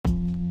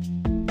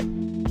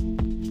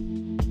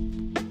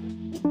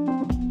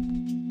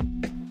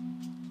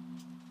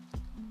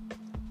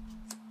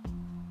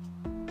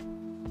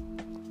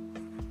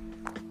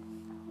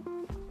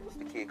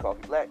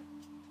Coffee Black,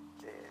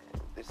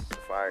 and this is the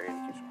Fire in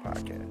the Kitchen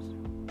podcast.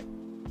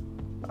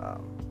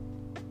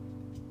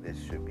 This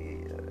should be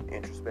an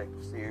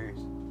introspective series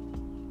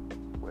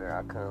where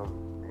I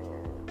come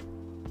and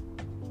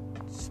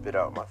spit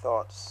out my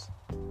thoughts,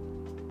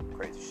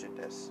 crazy shit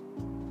that's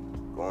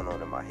going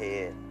on in my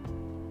head,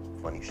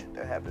 funny shit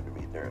that happened to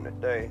me during the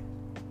day,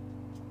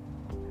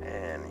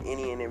 and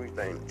any and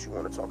everything that you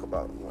want to talk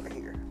about, you want to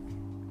hear.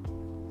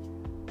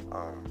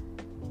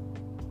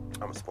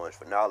 I'm a sponge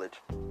for knowledge.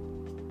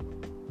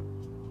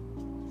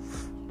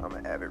 I'm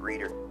an avid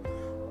reader.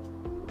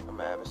 I'm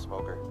an avid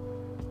smoker.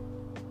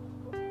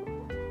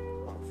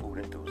 I'm a food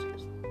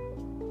enthusiast.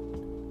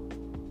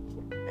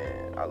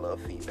 And I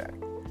love feedback.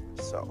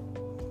 So,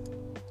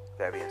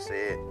 that being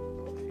said,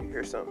 if you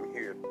hear something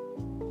here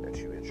that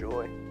you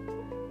enjoy,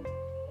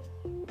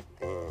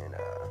 then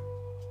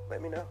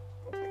let me know.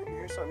 If you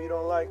hear something you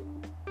don't like,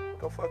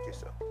 go fuck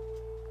yourself.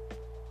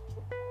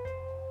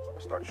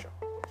 Let's start the show.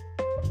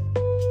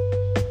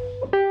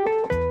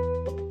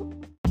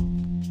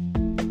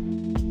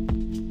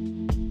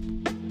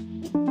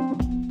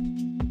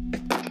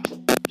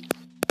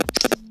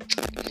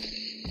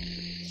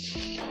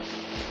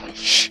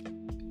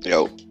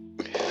 Yo,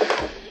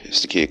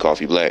 it's the Kid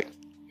Coffee Black.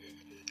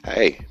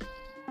 Hey,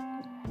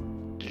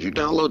 did you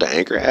download the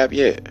Anchor app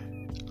yet?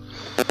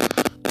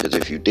 Because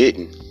if you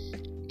didn't,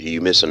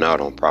 you're missing out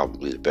on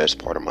probably the best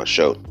part of my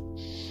show.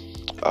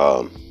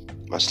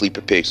 My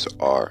sleeper picks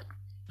are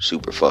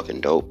super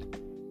fucking dope.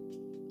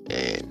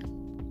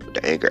 And with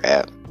the Anchor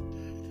app,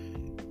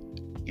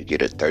 you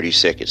get a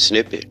 30-second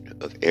snippet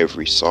of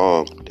every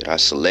song that I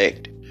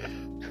select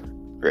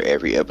for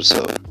every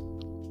episode.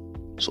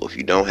 So if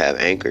you don't have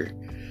Anchor,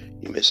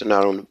 you're missing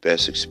out on the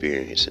best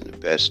experience and the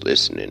best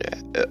listening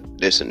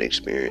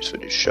experience for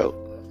this show.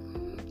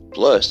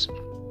 Plus,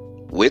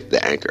 with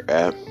the Anchor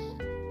app,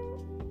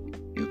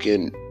 you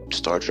can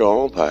start your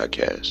own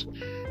podcast.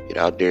 Get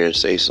out there and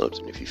say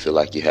something if you feel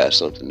like you have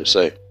something to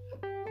say.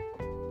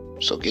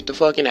 So get the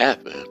fucking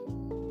app, man.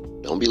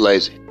 Don't be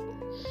lazy.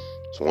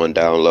 It's one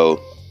download,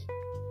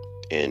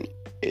 and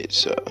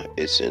it's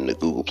in the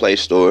Google Play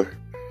Store.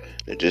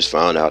 I just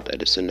found out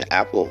that it's in the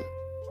Apple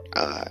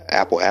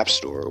App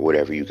Store or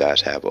whatever you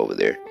guys have over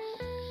there.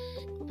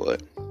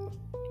 But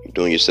you're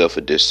doing yourself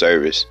a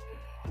disservice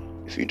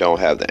if you don't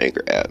have the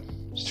Anchor app.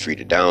 It's free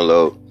to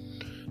download.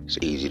 It's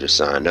easy to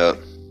sign up.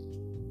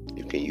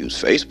 You can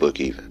use Facebook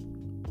even.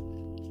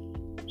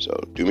 So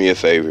do me a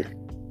favor.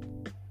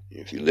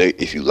 If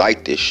you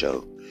like this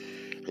show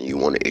and you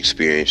want to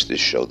experience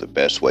this show the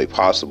best way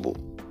possible,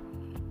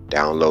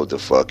 download the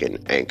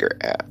fucking Anchor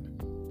app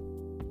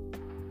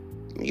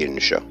and get in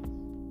the show.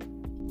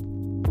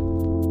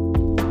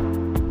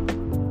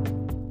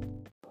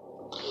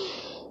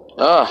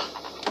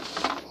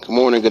 Good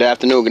morning, good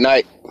afternoon, good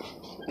night.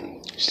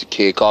 It's the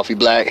Kid Coffee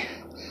Black,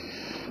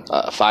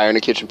 Fire in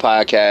the Kitchen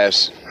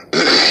podcast.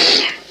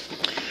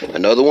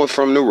 Another one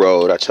from the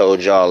road. I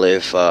told y'all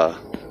if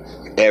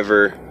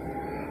ever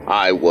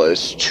I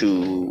was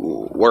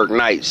to work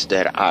nights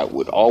that I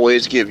would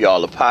always give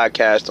y'all a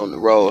podcast on the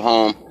road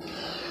home.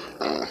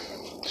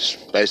 It's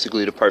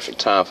basically the perfect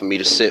time for me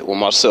to sit with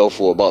myself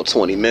for about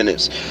 20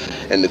 minutes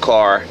in the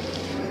car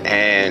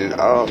and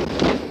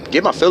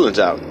get my feelings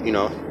out,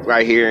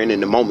 right here and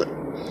in the moment.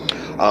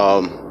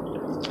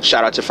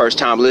 Shout out to first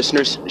time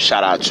listeners.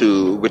 Shout out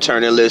to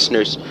returning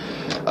listeners.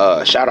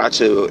 Shout out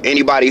to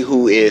anybody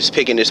who is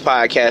picking this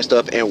podcast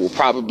up and will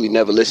probably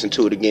never listen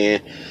to it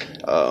again.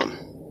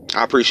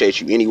 I appreciate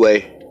you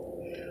anyway.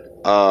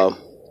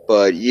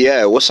 But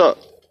yeah, what's up?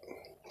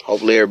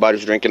 Hopefully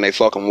everybody's drinking their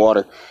fucking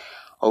water.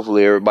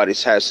 Hopefully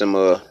everybody's had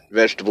some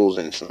vegetables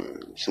and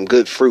some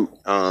good fruit.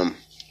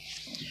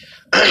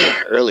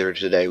 Earlier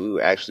today we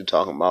were actually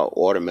talking about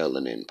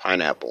watermelon and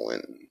pineapple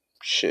and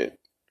shit.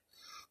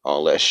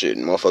 All that shit.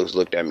 And motherfuckers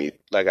looked at me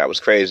like I was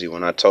crazy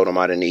when I told them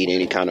I didn't eat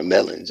any kind of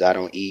melons. I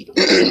don't eat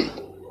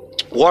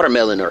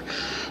watermelon or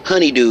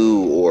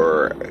honeydew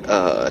or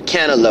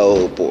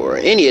cantaloupe or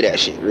any of that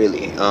shit,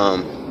 really.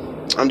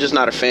 I'm just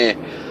not a fan.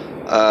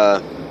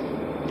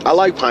 I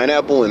like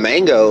pineapple and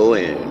mango,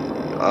 and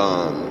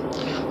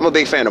I'm a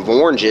big fan of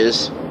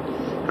oranges.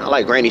 I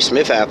like Granny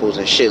Smith apples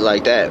and shit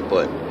like that,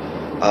 but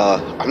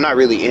I'm not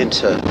really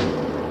into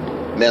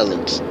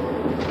melons.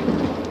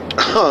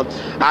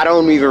 I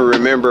don't even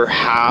remember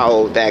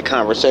how that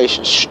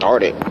conversation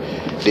started,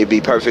 to be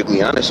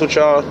perfectly honest with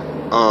y'all.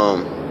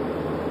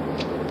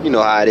 You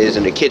know how it is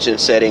in the kitchen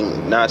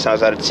setting. 9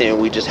 times out of 10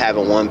 we just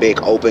having one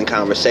big open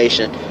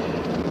conversation,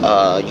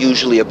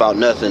 usually about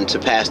nothing, to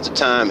pass the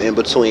time in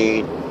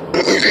between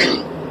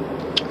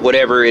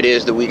whatever it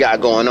is that we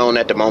got going on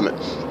at the moment.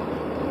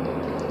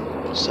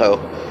 So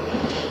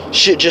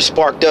shit just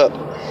sparked up.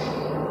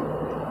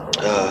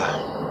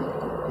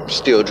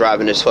 Still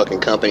driving this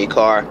fucking company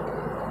car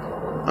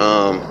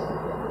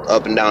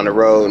up and down the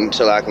road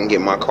until I can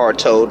get my car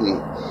towed and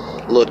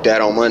looked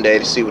at on Monday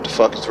to see what the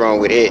fuck is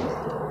wrong with it.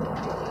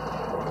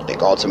 I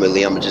think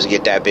ultimately I'm gonna just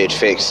get that bitch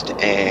fixed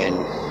and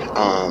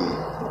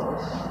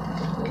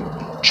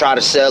try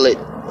to sell it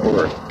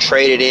or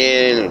trade it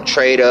in and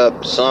trade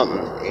up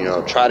something, you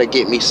know, try to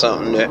get me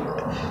something that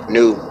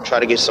new, try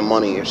to get some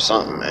money or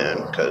something, man,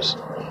 because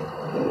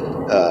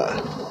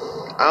I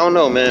don't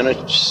know, man. I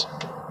just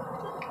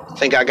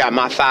think I got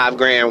my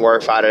 $5,000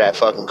 worth out of that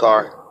fucking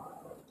car.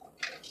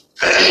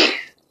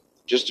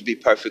 Just to be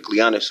perfectly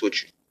honest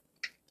with you.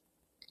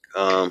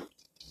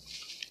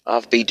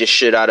 I've beat the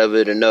shit out of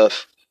it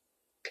enough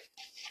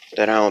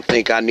that I don't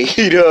think I don't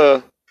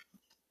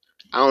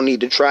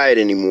need to try it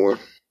anymore.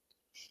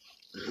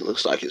 It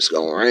looks like it's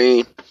gonna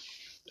rain.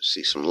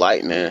 See some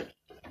light, man.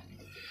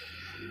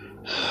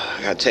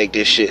 I gotta take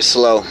this shit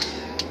slow.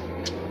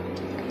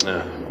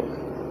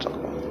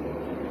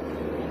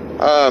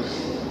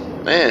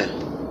 Man.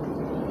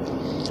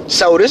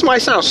 So this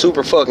might sound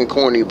super fucking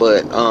corny,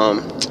 but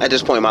at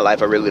this point in my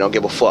life, I really don't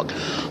give a fuck.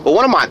 But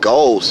one of my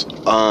goals,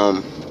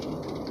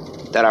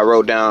 that I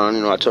wrote down,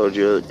 you know, I told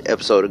you an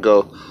episode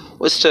ago,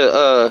 was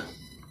to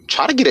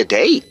try to get a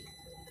date.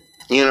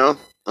 You know,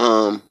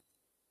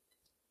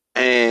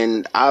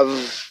 and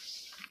I've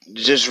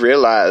just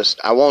realized,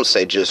 I won't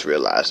say just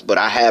realized, but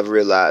I have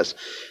realized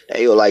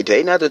that, yo, like,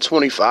 dating after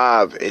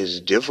 25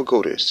 is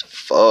difficult as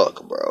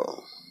fuck,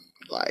 bro.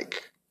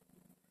 Like,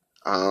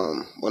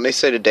 when they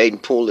say the dating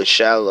pool is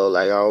shallow,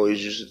 like, I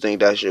always used to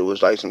think that shit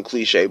was like some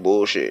cliche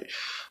bullshit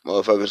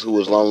motherfuckers who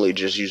was lonely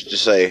just used to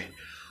say.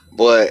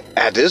 But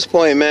at this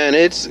point, man,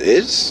 it's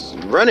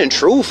running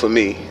true for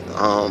me.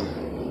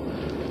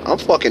 I'm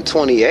fucking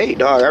 28,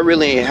 dog. I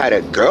really ain't had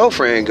a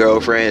girlfriend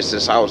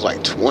since I was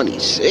like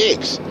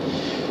 26,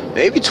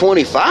 maybe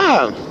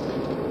 25.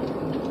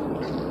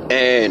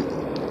 And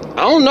I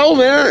don't know,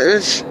 man.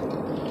 It's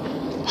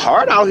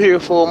hard out here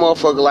for a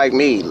motherfucker like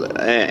me,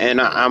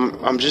 and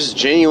I'm just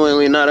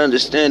genuinely not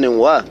understanding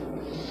why. You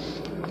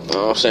know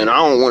what I'm saying? I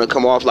don't want to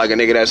come off like a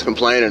nigga that's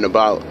complaining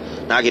about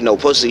not getting no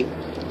pussy.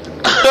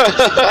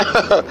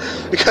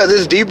 Because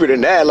it's deeper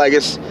than that. Like,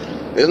 it's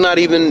not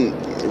even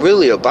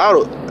really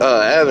about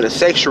having a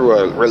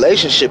sexual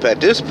relationship at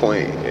this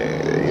point.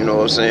 You know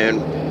what I'm saying?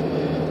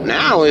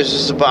 Now it's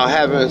just about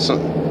having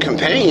some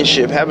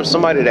companionship, having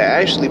somebody to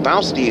actually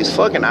bounce these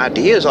fucking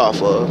ideas off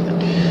of,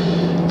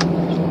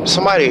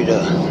 somebody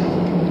to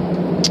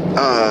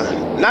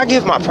not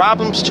give my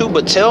problems to,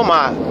 but tell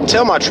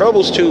my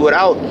troubles to,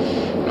 without,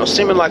 you know,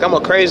 seeming like I'm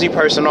a crazy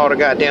person all the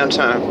goddamn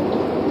time.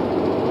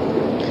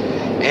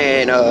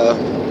 And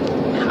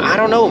I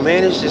don't know,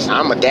 man. It's just,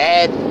 I'm a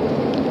dad.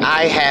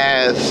 I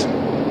have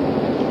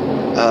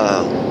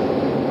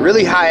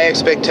really high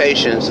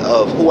expectations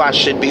of who I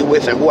should be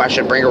with and who I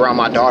should bring around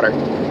my daughter.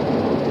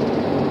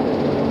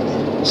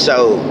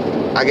 So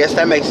I guess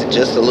that makes it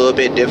just a little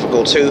bit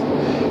difficult too.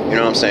 You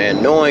know what I'm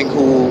saying? Knowing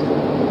who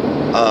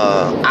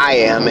I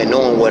am and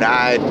knowing what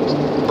I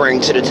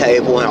bring to the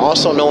table, and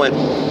also knowing,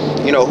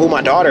 you know, who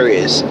my daughter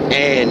is,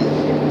 and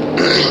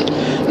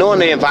knowing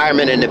the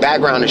environment and the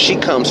background that she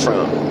comes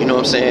from. You know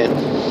what I'm saying?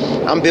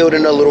 I'm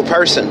building a little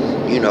person.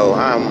 You know,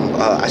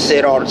 I say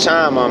it all the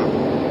time, I'm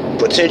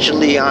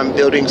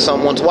building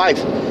someone's wife.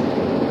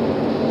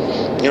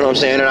 You know what I'm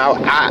saying? And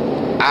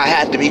I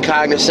have to be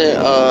cognizant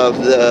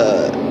of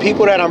the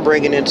people that I'm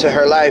bringing into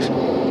her life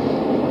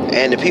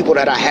and the people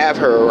that I have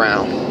her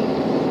around.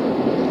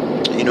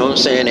 You know what I'm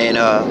saying? And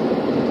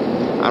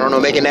I don't know,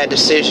 making that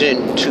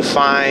decision to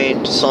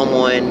find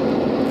someone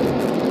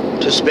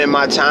to spend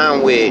my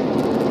time with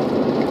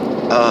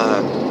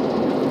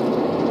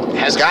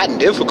has gotten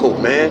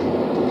difficult, man.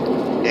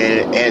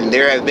 And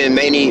there have been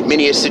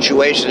many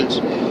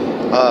situations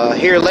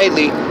here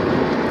lately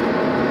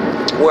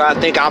where I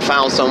think I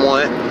found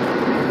someone,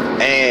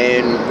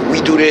 and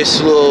we do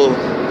this little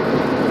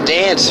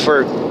dance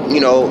for,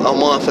 you know,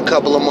 a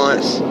couple of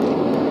months,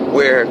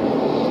 where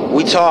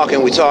we talk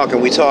and we talk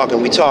and we talk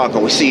and we talk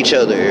and we see each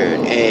other,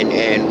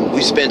 and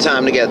we spend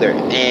time together,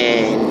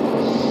 and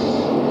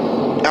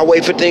I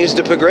wait for things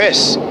to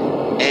progress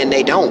and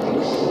they don't.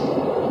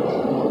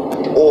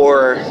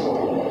 Or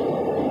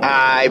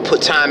I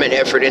put time and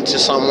effort into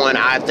someone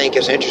I think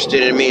is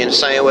interested in me in the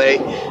same way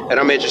that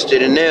I'm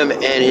interested in them,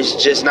 and it's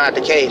just not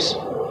the case.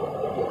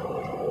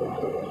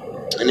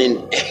 And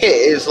then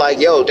it's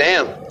like, yo,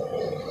 damn,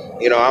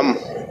 you know, I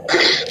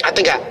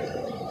think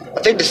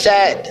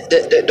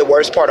the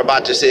worst part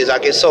about this is I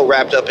get so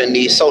wrapped up in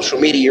these social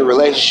media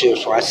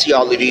relationships where I see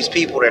all of these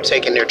people that are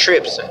taking their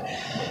trips and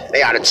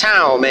they out of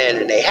town, man,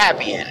 and they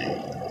happy,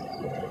 and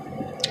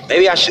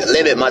maybe I should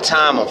limit my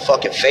time on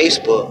fucking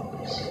Facebook.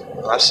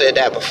 I've said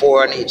that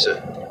before. I need to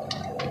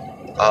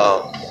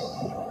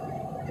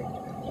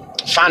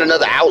find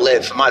another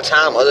outlet for my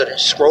time other than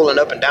scrolling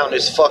up and down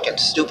this fucking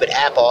stupid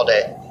app all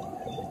day. You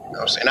know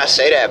what I'm saying? I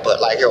say that,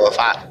 but like, yo, if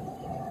I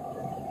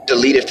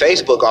deleted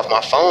Facebook off my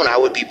phone, I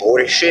would be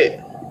bored as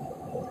shit.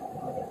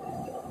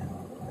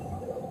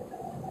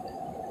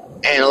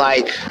 And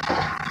like,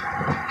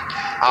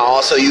 I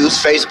also use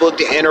Facebook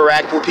to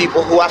interact with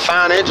people who I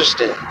find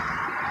interesting.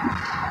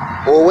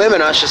 Or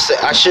women, I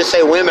should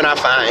say women I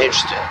find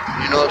interesting.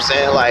 You know what I'm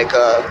saying? Like,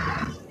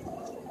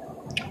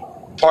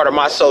 part of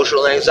my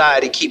social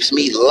anxiety keeps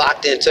me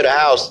locked into the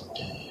house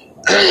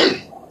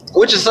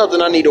which is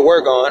something I need to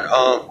work on.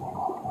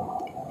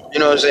 You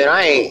know what I'm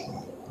saying?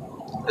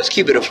 Let's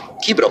keep it a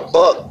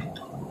buck.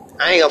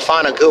 I ain't gonna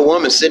find a good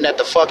woman sitting at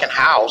the fucking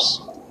house.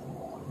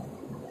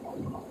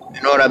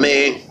 You know what I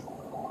mean?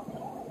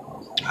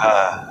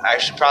 I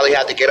should probably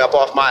have to get up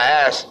off my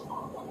ass. You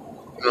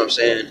know what I'm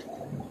saying?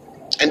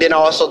 And then I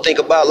also think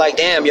about, like,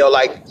 damn, yo,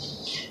 like,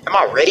 am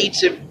I ready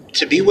to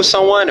be with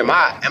someone? Am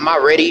I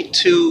ready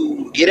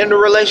to get in a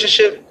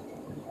relationship?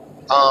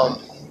 Have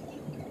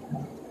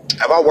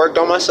I worked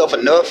on myself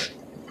enough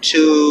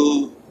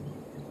to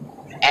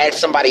add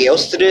somebody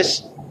else to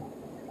this?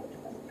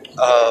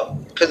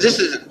 Because this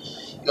is,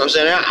 you know what I'm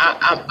saying?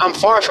 I'm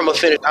far from a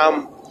finished.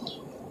 I'm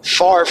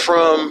far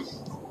from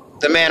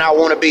the man I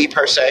want to be,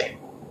 per se.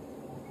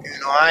 You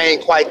know, I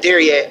ain't quite there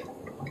yet.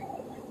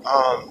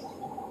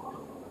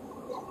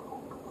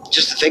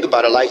 Just to think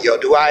about it, like, yo,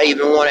 do I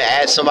even want to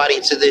add somebody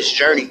to this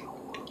journey?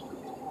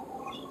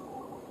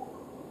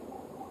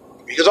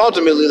 Because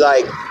ultimately,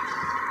 like,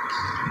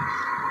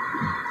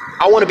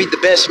 I want to be the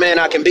best man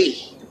I can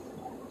be.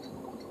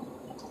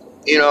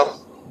 You know,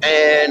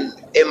 and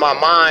in my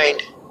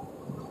mind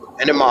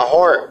and in my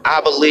heart, I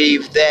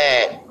believe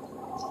that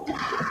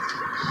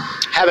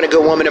having a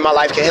good woman in my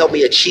life can help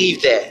me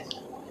achieve that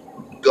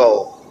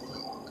goal.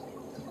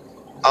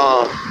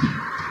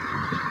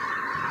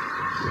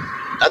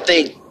 I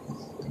think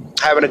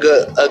having a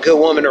good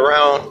woman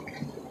around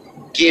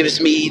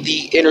gives me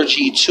the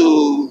energy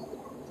to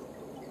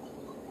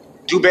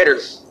do better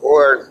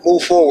or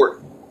move forward.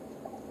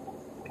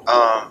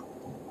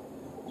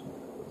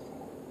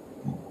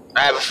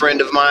 I have a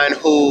friend of mine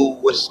who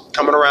was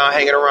coming around,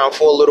 hanging around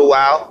for a little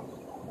while,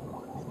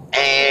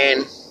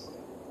 and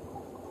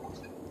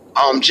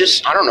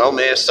just, I don't know,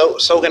 man,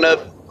 soaking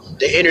up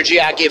the energy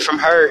I get from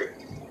her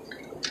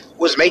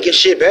was making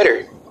shit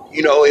better.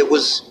 You know, it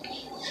was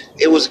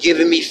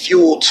giving me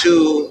fuel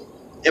to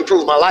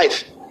improve my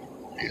life.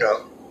 You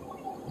know,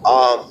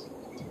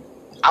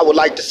 I would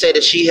like to say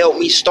that she helped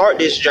me start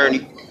this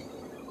journey,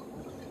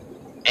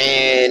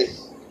 and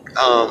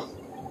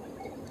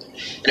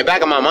in the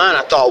back of my mind,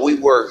 I thought we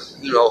were,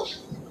 you know,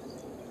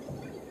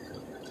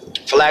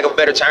 for lack of a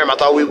better term, I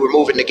thought we were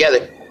moving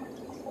together.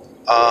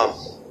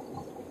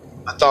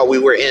 I thought we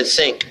were in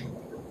sync.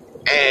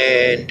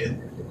 And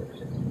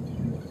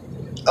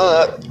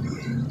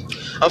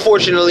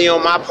unfortunately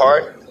on my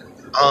part,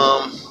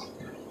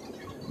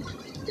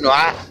 you know,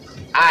 I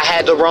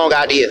had the wrong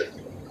idea.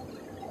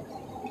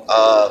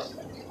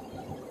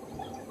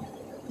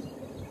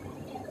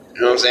 You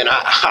know what I'm saying?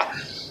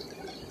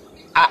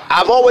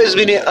 I've always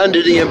been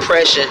under the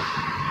impression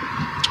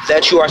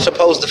that you are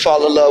supposed to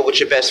fall in love with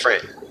your best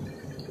friend.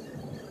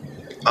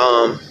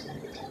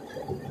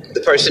 The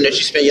person that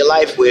you spend your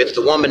life with,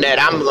 the woman that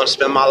I'm going to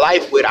spend my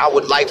life with, I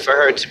would like for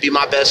her to be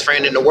my best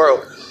friend in the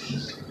world.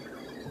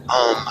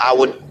 I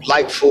would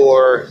like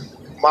for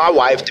my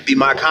wife to be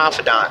my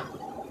confidant,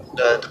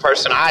 the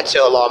person I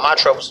tell all my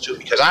troubles to,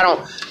 because I'm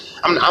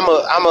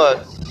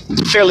a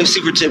fairly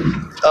secretive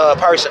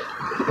person.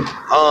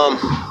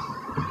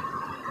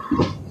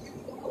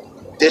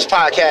 This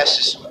podcast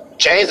has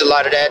changed a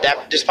lot of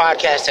that. This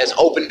podcast has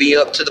opened me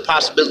up to the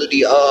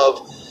possibility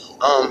of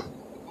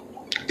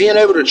being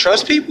able to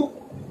trust people.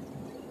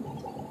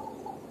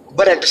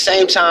 But at the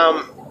same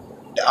time,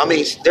 I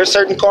mean, there's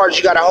certain cards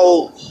you got to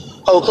hold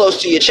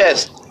close to your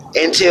chest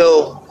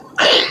until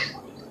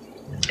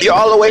you're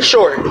all the way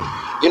sure,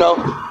 you know.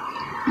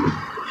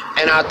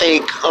 And I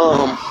think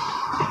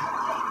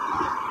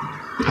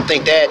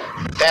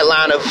that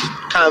line of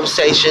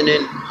conversation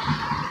and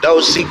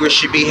those secrets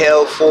should be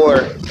held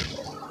for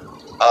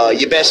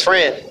your best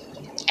friend,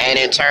 and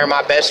in turn,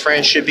 my best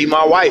friend should be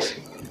my wife.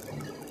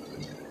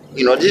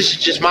 You know, this is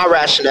just my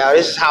rationale.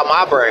 This is how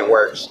my brain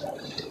works.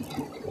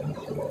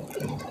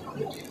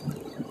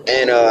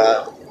 And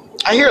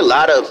I hear a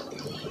lot of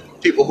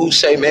people who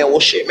say, man, well,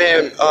 shit,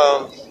 man,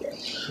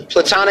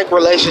 platonic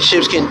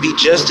relationships can be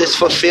just as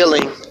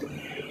fulfilling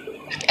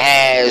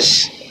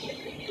as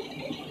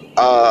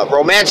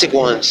romantic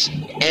ones.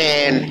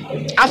 And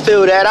I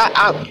feel that.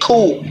 I'm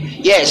cool,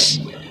 yes,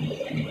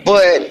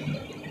 but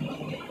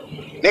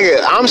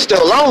nigga, I'm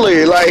still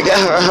lonely. Like,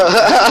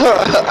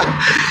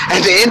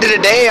 at the end of the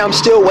day, I'm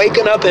still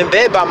waking up in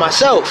bed by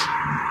myself.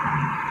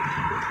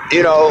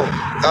 You know,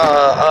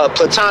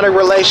 platonic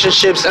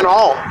relationships and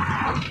all.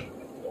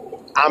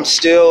 I'm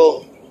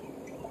still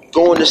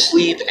going to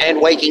sleep and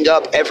waking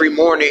up every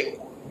morning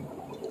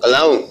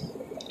alone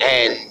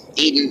and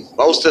eating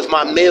most of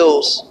my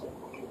meals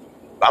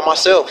by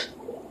myself.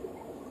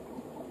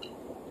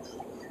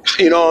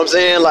 You know what I'm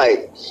saying?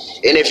 Like,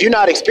 and if you're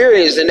not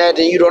experienced in that,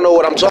 then you don't know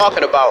what I'm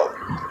talking about.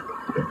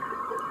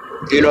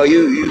 You know,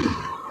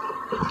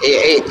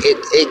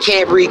 it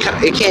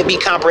can't be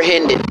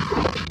comprehended.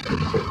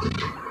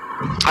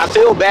 I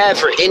feel bad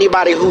for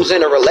anybody who's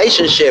in a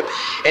relationship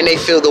and they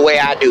feel the way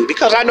I do,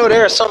 because I know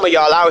there are some of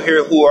y'all out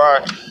here who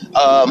are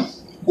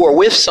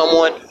with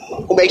someone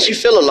who makes you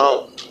feel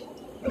alone.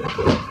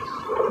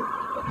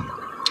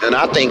 And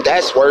I think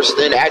that's worse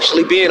than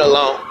actually being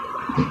alone.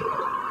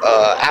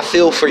 I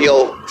feel for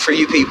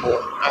you people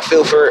I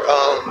feel for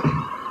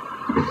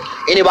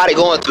anybody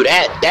going through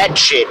that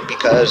shit,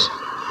 because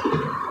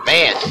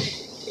man,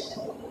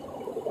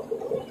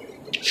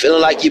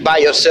 feeling like you by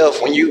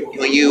yourself when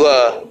you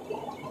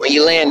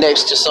land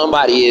next to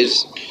somebody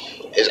is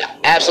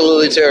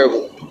absolutely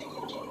terrible.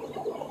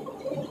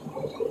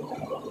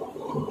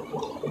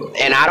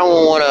 And I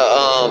don't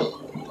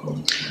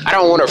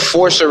want to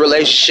force a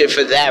relationship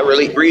for that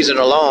reason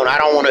alone. I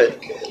don't want to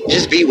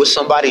just be with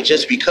somebody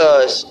just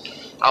because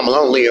I'm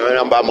lonely or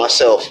I'm by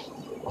myself,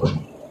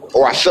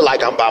 or I feel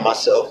like I'm by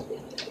myself.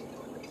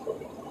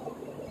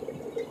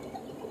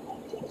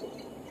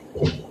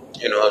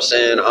 You know what I'm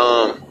saying?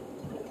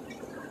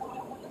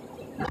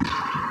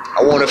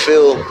 I want to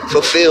feel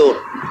fulfilled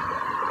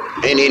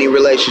in any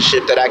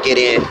relationship that I get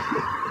in.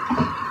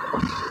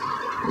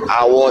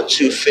 I want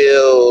to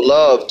feel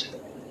loved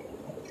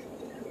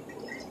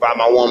by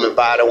my woman,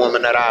 by the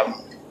woman that I'm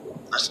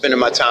spending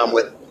my time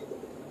with.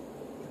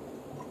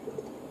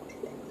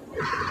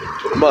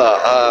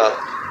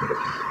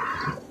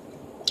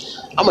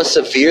 I'm a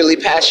severely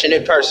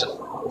passionate person.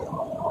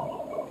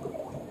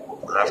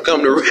 I've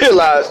come to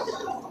realize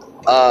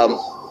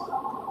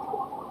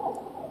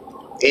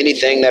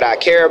anything that I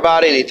care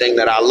about, anything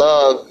that I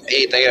love,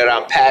 anything that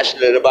I'm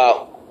passionate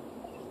about,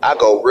 I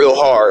go real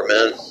hard,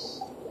 man.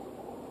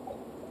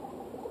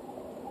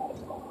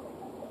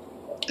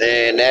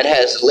 And that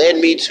has led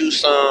me to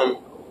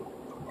some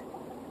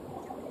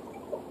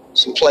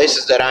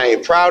places that I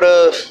ain't proud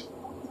of.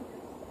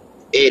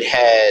 It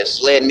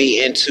has led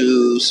me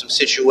into some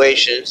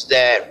situations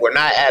that were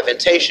not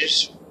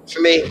advantageous for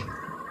me.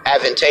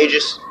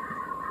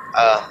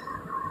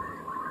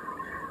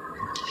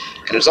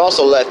 And it's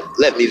also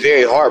left me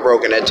very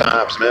heartbroken at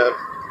times, man.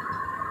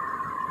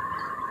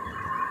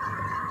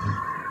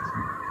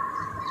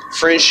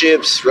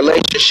 Friendships,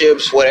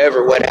 relationships,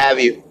 whatever, what have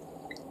you.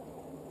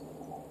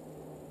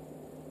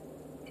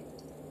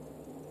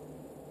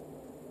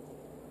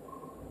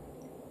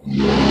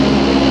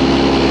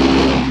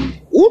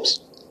 Whoops.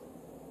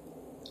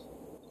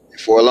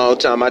 For a long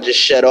time, I just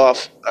shut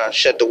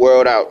the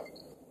world out.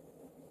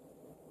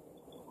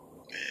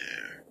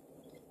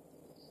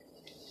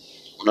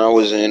 When I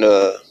was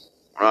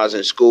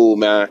in school,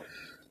 man,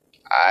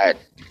 I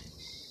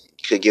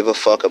could give a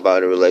fuck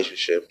about a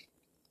relationship.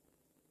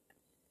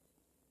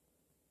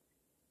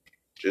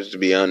 Just to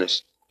be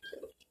honest.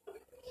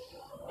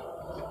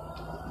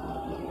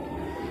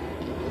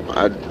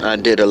 I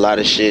did a lot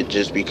of shit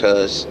just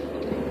because.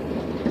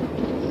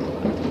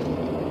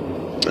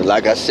 And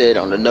like I said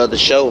on another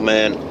show,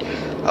 man,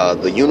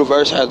 the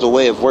universe has a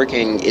way of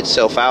working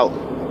itself out,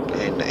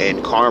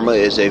 and karma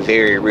is a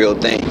very real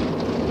thing.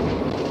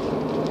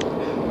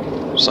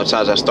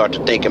 Sometimes I start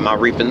to think, am I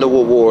reaping the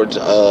rewards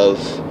of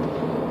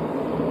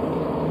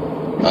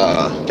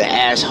the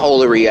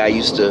assholery I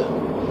used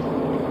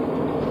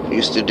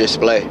to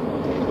display?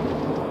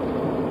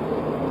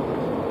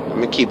 I'm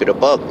gonna keep it a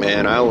buck,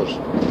 man. I was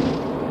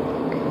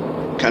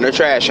kind of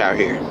trash out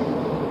here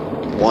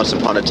once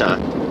upon a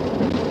time.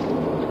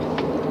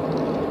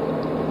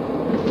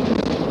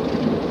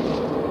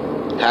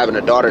 Having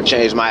a daughter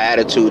changed my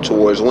attitude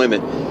towards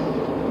women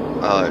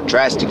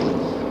drastically.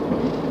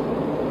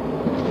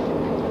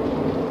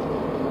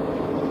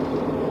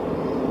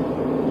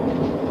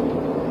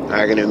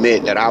 I can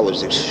admit that I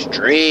was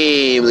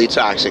extremely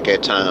toxic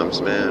at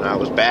times, man. I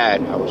was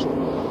bad. I was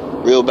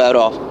real bad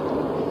off.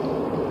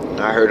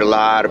 I hurt a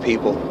lot of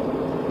people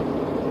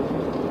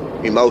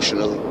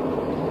emotionally.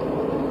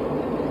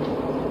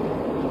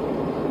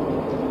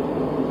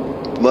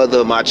 Mother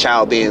of my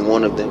child being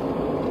one of them.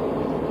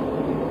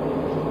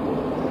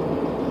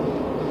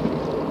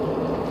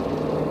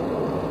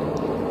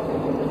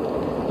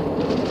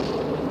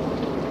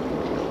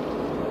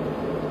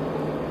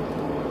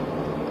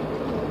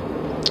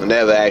 I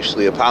never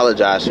actually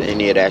apologized for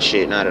any of that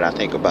shit, now that I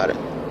think about it.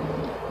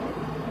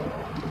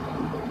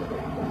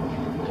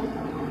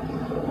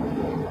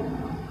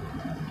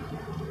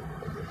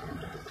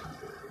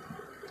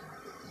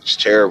 It's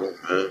terrible,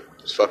 man.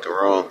 It's fucking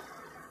wrong.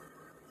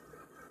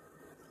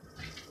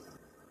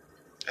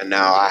 And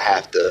now I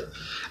have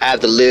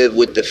to live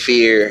with the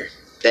fear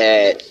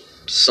that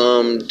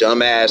some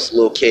dumbass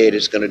little kid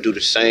is gonna do the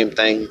same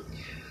thing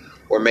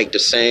or make the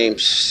same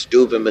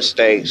stupid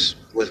mistakes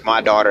with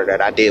my daughter that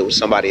I did with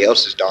somebody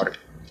else's daughter.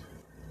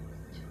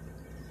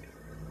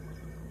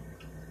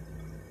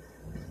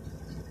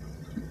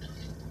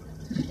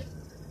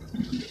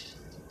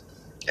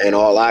 And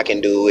all I can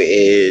do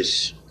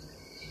is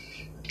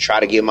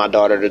try to give my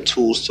daughter the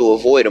tools to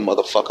avoid a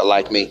motherfucker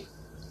like me.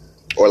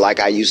 Or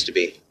like I used to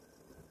be.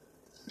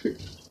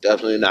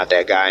 Definitely not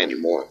that guy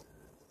anymore.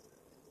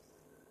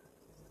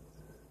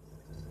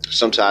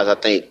 Sometimes I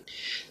think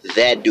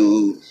that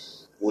dude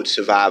would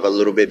survive a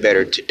little bit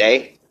better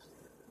today.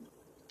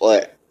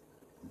 But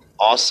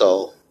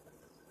also,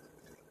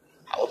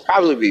 I would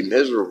probably be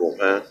miserable,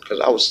 man. Because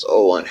I was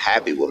so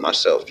unhappy with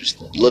myself.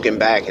 Just looking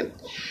back and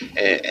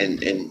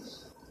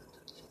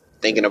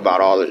thinking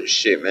about all of this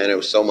shit, man. There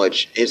was so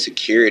much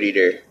insecurity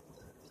there.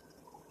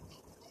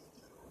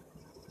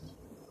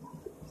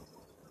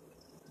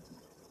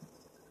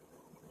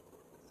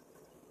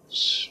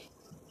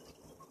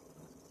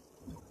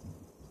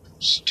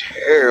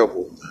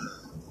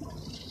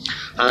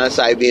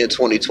 hindsight being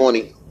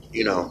 2020,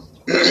 you know,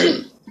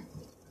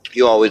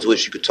 you always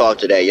wish you could talk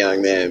to that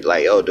young man and be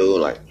like, yo,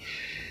 dude, like,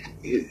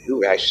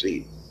 you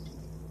actually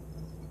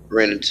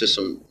ran into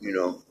some,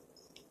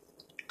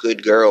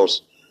 good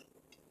girls.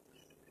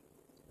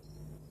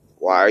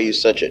 Why are you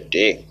such a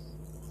dick?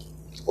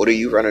 What are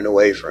you running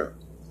away from?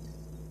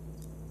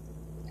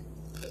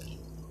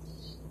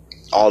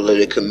 All of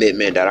the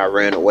commitment that I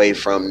ran away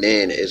from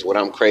then is what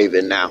I'm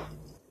craving now.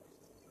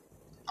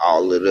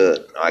 All of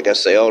the, like I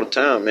say all the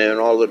time, man,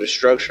 all of the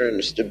structure and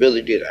the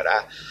stability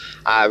that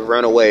I've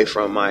run away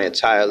from my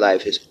entire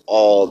life is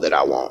all that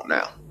I want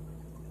now.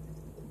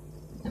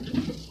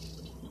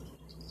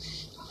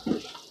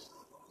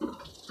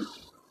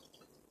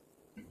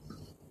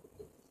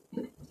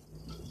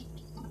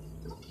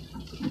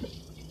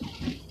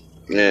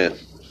 Yeah.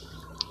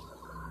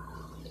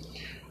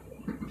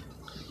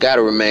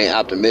 Gotta remain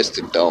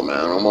optimistic though, man.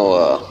 I'm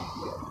gonna,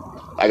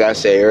 like I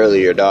said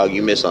earlier, dog,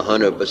 you miss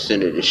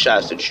 100% of the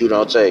shots that you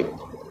don't take.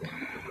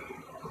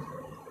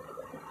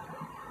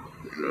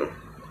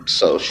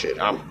 So shit,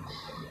 I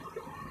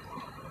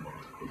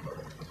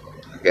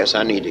guess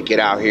I need to get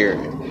out here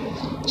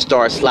and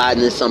start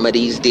sliding in some of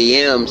these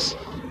DMs.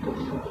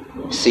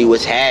 See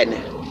what's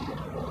happening.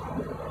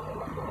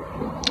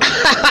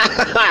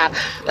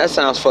 That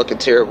sounds fucking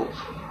terrible.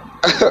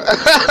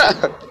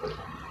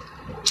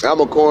 I'm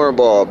a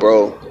cornball,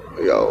 bro.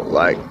 Yo,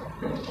 like,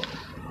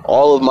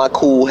 all of my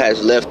cool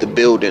has left the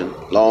building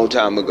long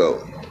time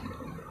ago.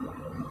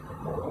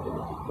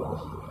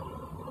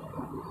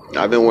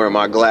 I've been wearing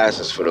my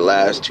glasses for the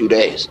last 2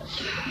 days.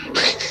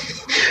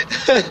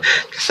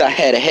 Because I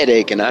had a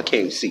headache and I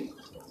can't see.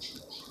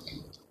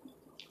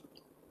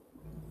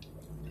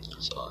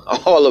 So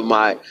all of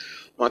my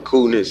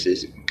coolness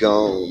is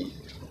gone.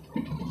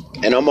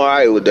 And I'm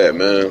alright with that,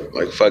 man.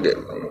 Like, fuck it.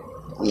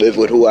 Live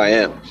with who I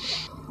am.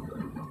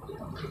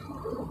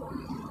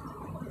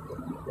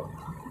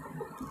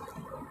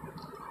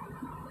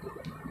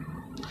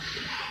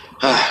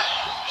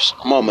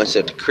 I'm almost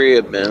at the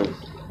crib, man.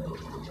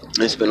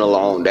 It's been a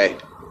long day.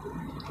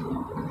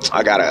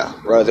 I got a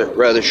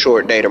rather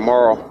short day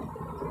tomorrow.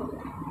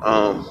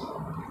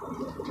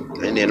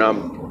 And then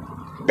I'm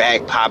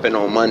back popping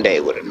on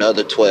Monday with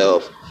another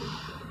 12.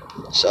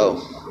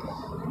 So,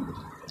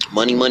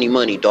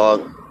 money,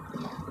 dog.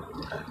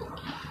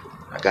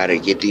 I gotta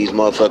get these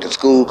motherfucking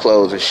school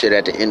clothes and shit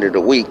at the end of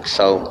the week.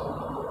 So,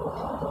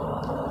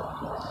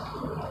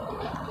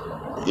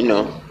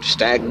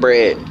 stack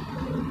bread.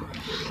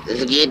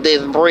 Let's get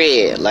this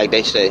bread, like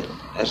they say.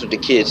 That's what the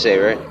kids say,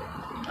 right?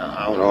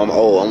 I don't know. I'm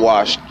old. I'm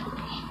washed.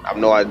 I have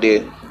no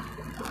idea.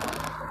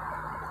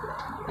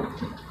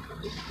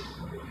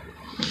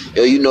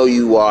 Yo,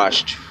 you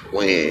washed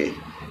when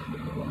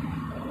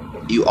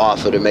you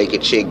offer to make a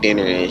chick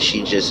dinner and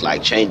she just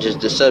like changes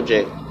the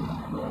subject.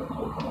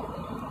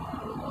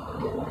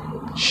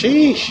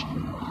 Sheesh.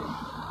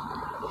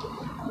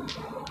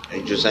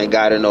 You just ain't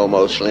got it no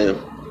more, Slim.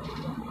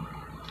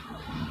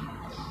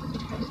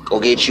 Go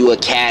get you a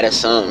cat or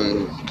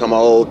something. Become an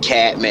old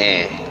cat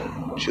man.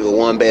 To a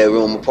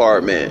 1-bedroom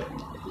apartment.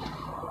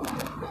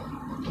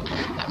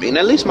 I mean,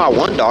 at least my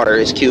one daughter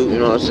is cute, you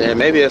know what I'm saying?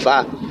 Maybe if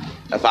I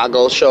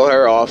go show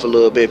her off a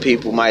little bit,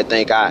 people might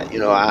think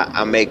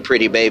I make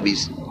pretty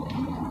babies.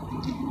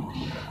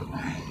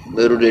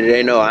 Little did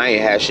they know I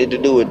ain't had shit to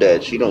do with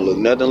that. She don't look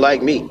nothing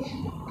like me.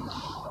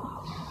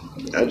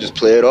 I just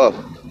play it off.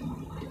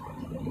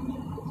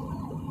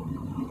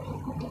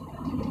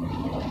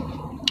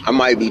 I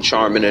might be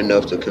charming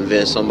enough to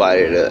convince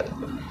somebody to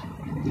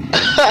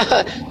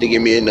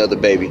give me another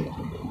baby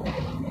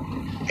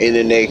in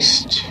the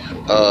next,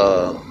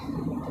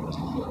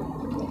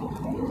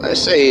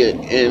 let's say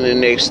in the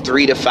next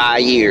 3 to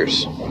 5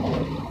 years.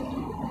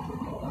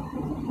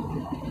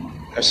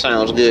 That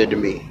sounds good to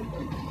me.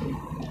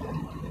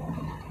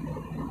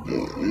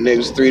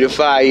 Next 3 to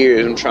 5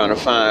 years, I'm trying to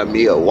find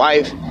me a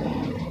wife,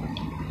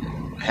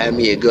 have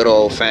me a good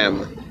old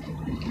family.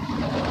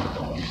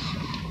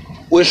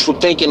 Wishful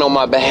thinking on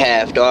my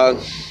behalf, dog.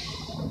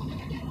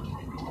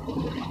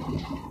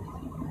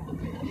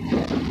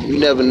 You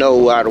never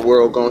know how the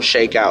world gonna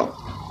shake out.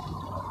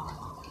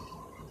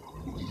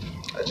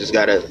 I just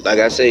gotta, like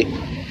I say,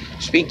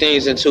 speak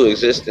things into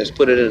existence,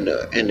 put it in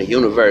the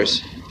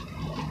universe,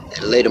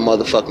 and lay the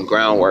motherfucking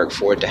groundwork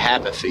for it to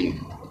happen for you.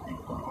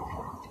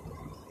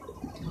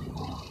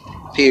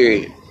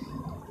 Period.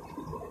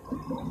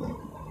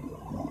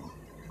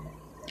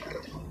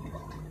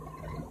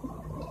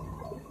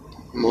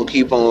 I'm gonna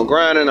keep on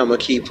grinding. I'm gonna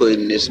keep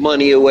putting this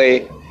money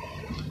away.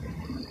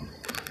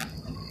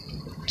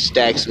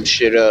 Stack some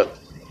shit up.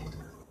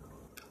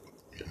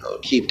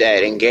 Keep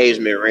that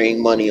engagement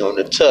ring money on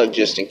the tuck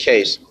just in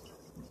case.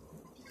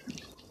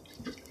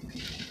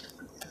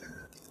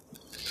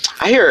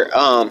 I hear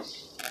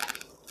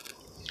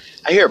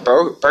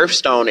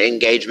birthstone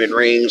engagement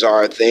rings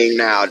are a thing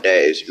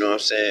nowadays. You know what I'm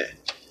saying?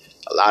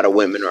 A lot of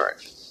women are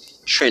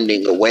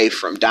trending away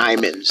from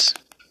diamonds.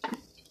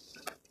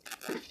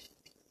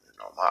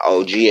 My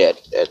OG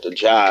at the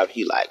job,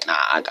 he like, nah,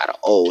 I got an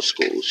old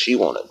school. She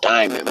want a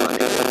diamond money.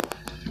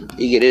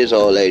 He get his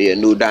old lady a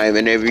new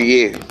diamond every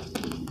year.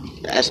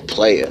 That's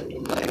player.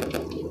 Like,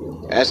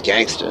 that's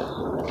gangster. You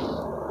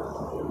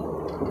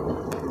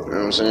know what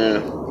I'm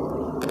saying?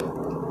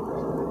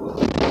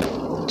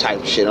 Type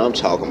of shit I'm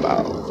talking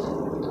about.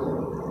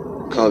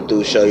 Come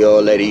through, show your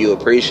old lady you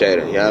appreciate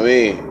her. You know what I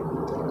mean?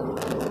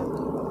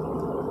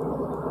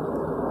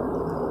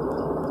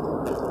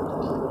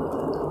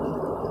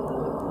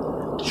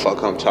 The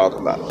fuck I'm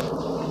talking about.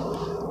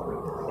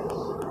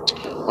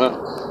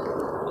 Well,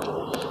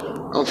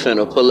 I'm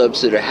finna pull up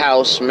to the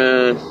house,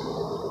 man.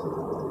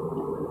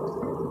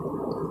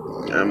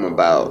 I'm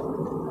about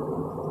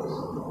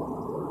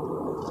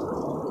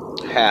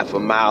half a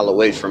mile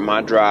away from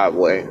my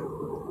driveway.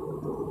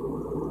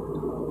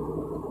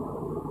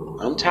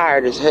 I'm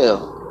tired as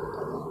hell.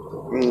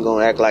 I'm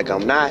gonna act like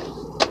I'm not.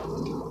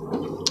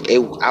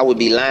 I would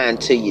be lying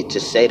to you to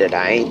say that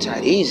I ain't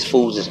tired. These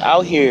fools is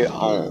out here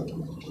on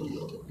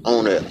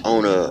a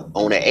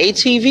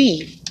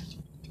ATV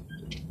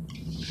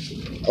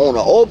on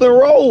an open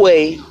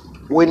roadway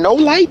with no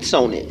lights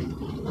on it,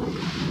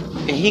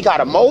 and he got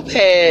a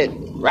moped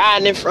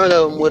riding in front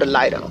of him with a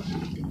light on.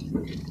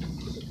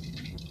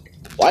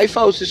 White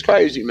folks is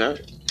crazy, man.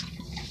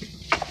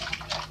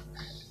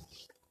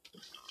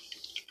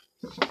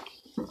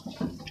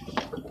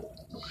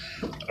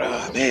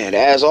 Man,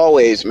 as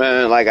always,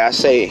 man, like I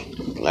say,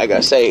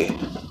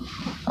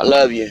 I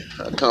love you.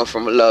 I come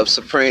from a love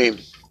supreme.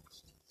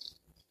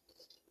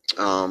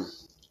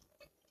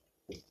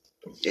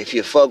 If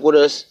you fuck with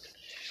us,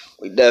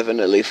 we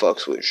definitely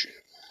fucks with you.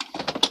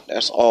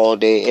 That's all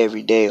day,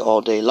 every day,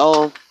 all day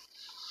long.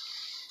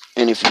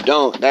 And if you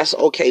don't, that's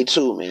okay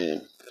too,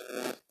 man.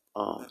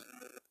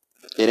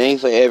 It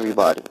ain't for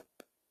everybody.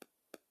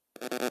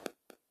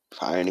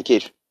 Fire in the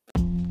kitchen.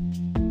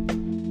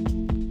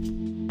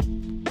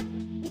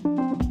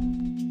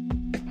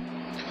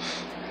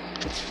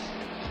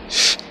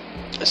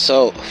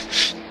 So,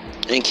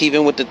 in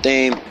keeping with the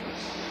theme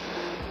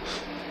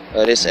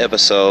of this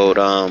episode,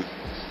 I'm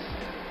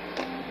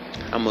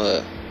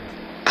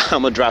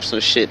gonna drop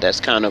some shit that's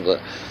kind of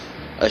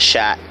a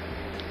shot.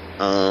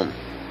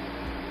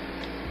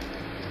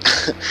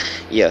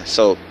 Yeah,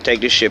 so take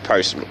this shit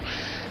personal.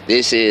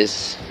 This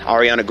is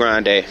Ariana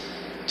Grande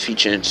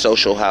featuring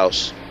Social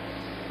House,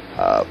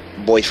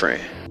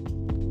 Boyfriend.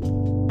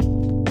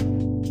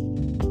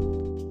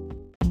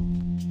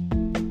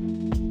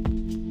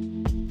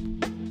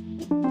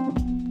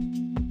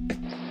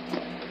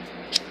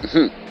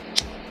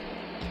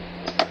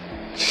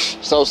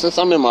 So since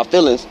I'm in my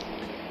feelings,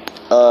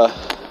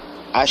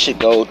 I should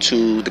go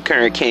to the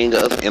current king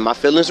of In My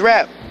Feelings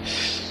rap.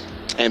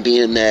 And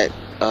being that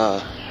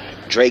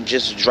Drake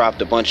just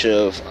dropped a bunch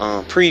of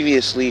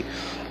previously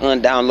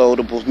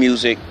undownloadable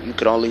music you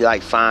could only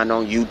like find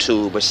on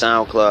YouTube or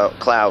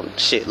SoundCloud and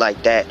shit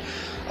like that,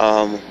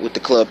 with the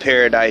Club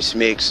Paradise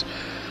mix,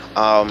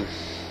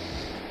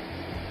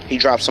 he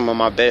dropped some of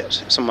my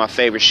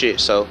favorite shit.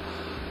 So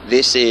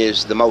this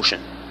is The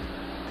Motion,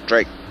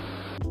 Drake.